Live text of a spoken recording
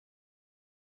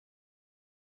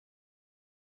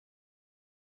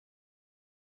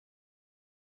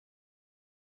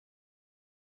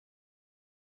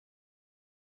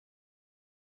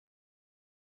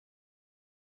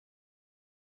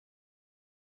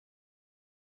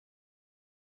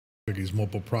Biggie's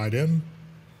Mobile Pride in.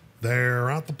 They're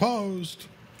at the post.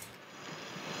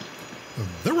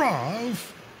 They're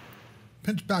off.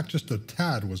 Pinch back just a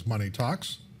tad was Money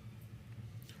Talks.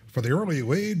 For the early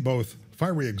lead, both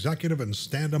Fiery Executive and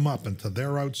Stand 'Em Up into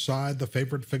their outside, the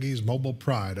favorite Figgy's Mobile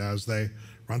Pride as they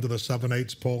run to the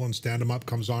 7/8 pole, and Stand 'Em Up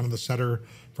comes on in the center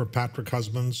for Patrick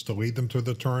Husbands to lead them through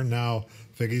the turn. Now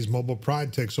Figgy's Mobile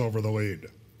Pride takes over the lead.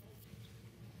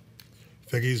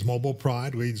 Figgy's Mobile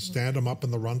Pride leads Stand 'Em Up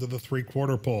in the run to the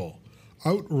 3/4 pole.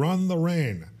 Outrun the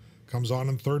Rain comes on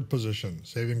in third position.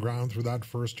 Saving ground through that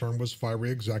first turn was Fiery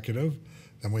Executive.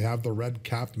 Then we have the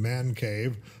red-capped Man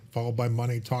Cave, followed by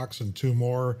Money Talks and two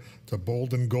more to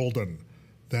Bold and Golden.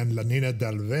 Then La Nina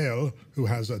del Valle, who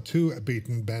has a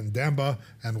 2-beaten Bandamba,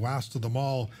 and last of them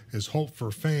all is Hope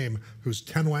for Fame, who's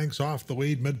 10 lengths off the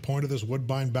lead midpoint of this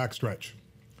Woodbine backstretch.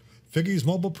 Figgy's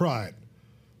Mobile Pride,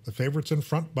 the favorites in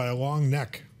front by a long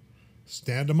neck.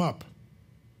 Stand 'Em Up,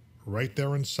 right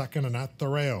there in second and at the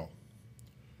rail.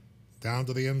 Down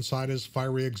to the inside is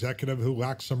Fiery Executive, who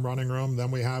lacks some running room. Then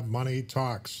we have Money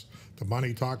Talks. The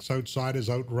Money Talks outside is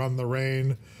Outrun the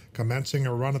Rain. Commencing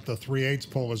a run at the 3/8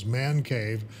 pole is Man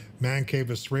Cave. Man Cave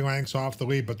is 3 lengths off the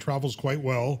lead, but travels quite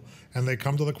well. And they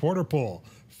come to the quarter pole.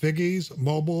 Figgy's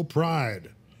Mobile Pride.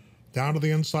 Down to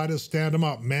the inside is Stand 'Em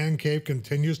Up. Man Cave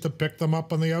continues to pick them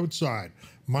up on the outside.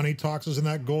 Money Talks is in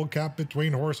that gold cap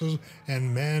between horses,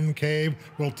 and Man Cave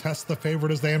will test the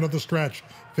favorite as they enter the stretch.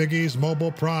 Figgy's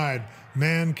Mobile Pride,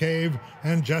 Man Cave,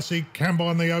 and Jesse Campbell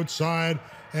on the outside,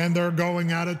 and they're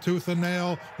going at it tooth and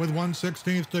nail with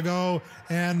 1/16 to go,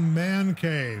 and Man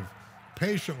Cave,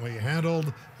 patiently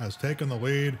handled, has taken the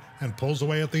lead and pulls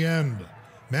away at the end.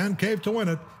 Man Cave to win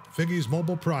it. Figgy's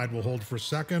Mobile Pride will hold for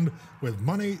second, with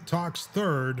Money Talks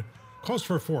third. Close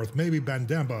for fourth, maybe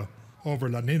Bandamba over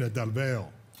La Nina del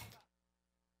Valle.